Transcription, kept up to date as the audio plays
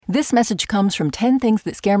This message comes from 10 Things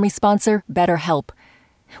That Scare Me sponsor BetterHelp.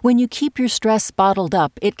 When you keep your stress bottled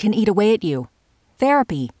up, it can eat away at you.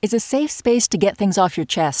 Therapy is a safe space to get things off your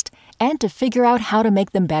chest and to figure out how to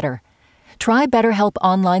make them better. Try BetterHelp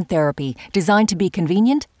Online Therapy, designed to be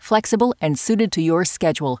convenient, flexible, and suited to your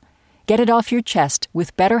schedule. Get it off your chest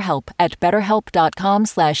with BetterHelp at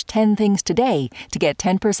betterhelp.com/10things today to get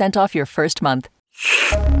 10% off your first month.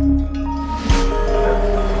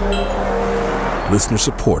 Listener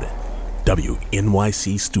supported.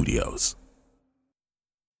 WNYC Studios.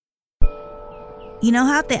 You know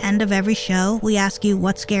how at the end of every show we ask you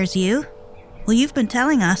what scares you? Well, you've been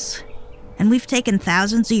telling us. And we've taken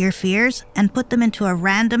thousands of your fears and put them into a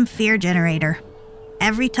random fear generator.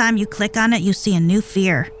 Every time you click on it, you see a new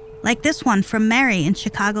fear. Like this one from Mary in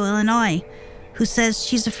Chicago, Illinois, who says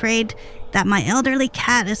she's afraid that my elderly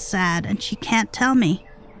cat is sad and she can't tell me.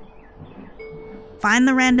 Find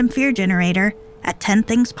the random fear generator at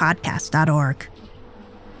 10thingspodcast.org.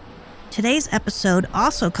 Today's episode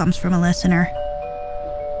also comes from a listener.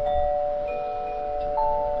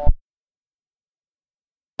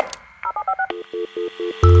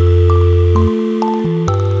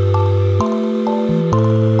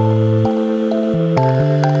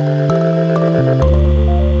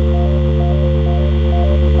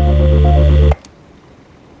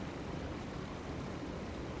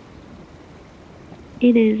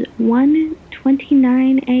 It is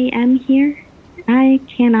 1:29 a.m. here. I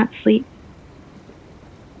cannot sleep.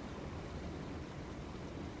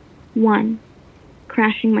 1.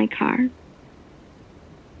 Crashing my car.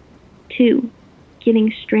 2.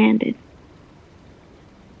 Getting stranded.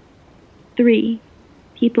 3.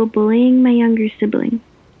 People bullying my younger sibling.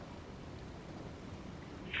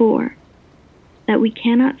 4. That we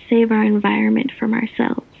cannot save our environment from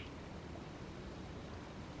ourselves.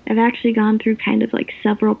 I've actually gone through kind of like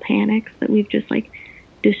several panics that we've just like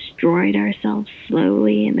destroyed ourselves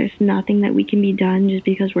slowly, and there's nothing that we can be done just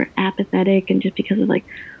because we're apathetic and just because of like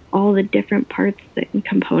all the different parts and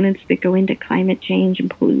components that go into climate change and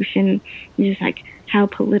pollution, and just like how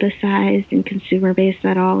politicized and consumer based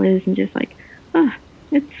that all is, and just like,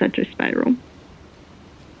 it's such a spiral.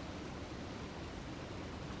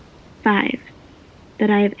 5. That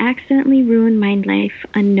I have accidentally ruined my life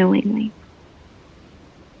unknowingly.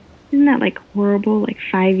 Isn't that like horrible? Like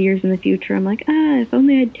 5 years in the future, I'm like, if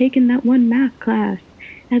only I'd taken that one math class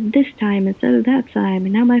at this time instead of that time,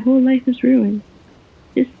 and now my whole life is ruined.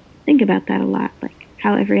 Just think about that a lot, like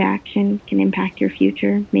how every action can impact your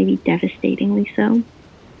future, maybe devastatingly so.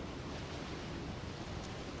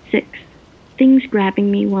 6. Things grabbing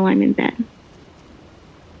me while I'm in bed.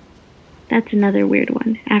 That's another weird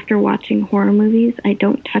one. After watching horror movies, I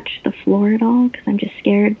don't touch the floor at all because I'm just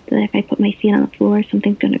scared that if I put my feet on the floor,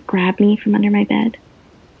 something's going to grab me from under my bed.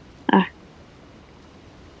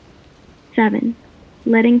 7.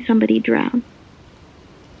 Letting somebody drown.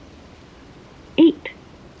 8.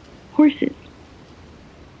 Horses.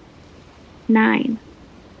 9.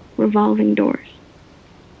 Revolving doors.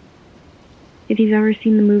 If you've ever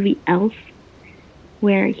seen the movie Elf,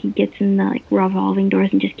 where he gets in the like revolving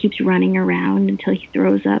doors and just keeps running around until he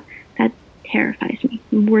throws up, that terrifies me.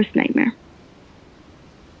 Worst nightmare.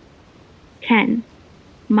 10.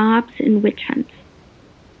 Mobs and witch hunts.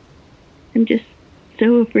 I'm just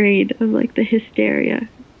so afraid of like the hysteria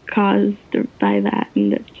caused by that,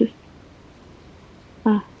 and it's just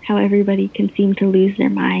how everybody can seem to lose their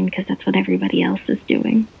mind because that's what everybody else is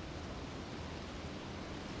doing.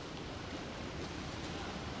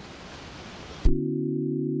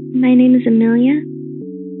 My name is Amelia,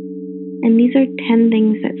 and these are 10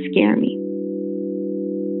 things that scare me.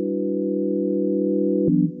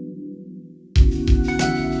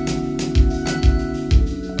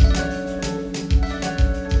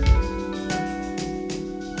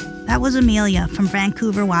 That was Amelia from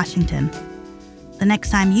Vancouver, Washington. The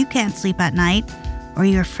next time you can't sleep at night, or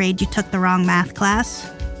you're afraid you took the wrong math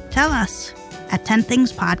class, tell us at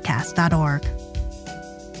 10thingspodcast.org.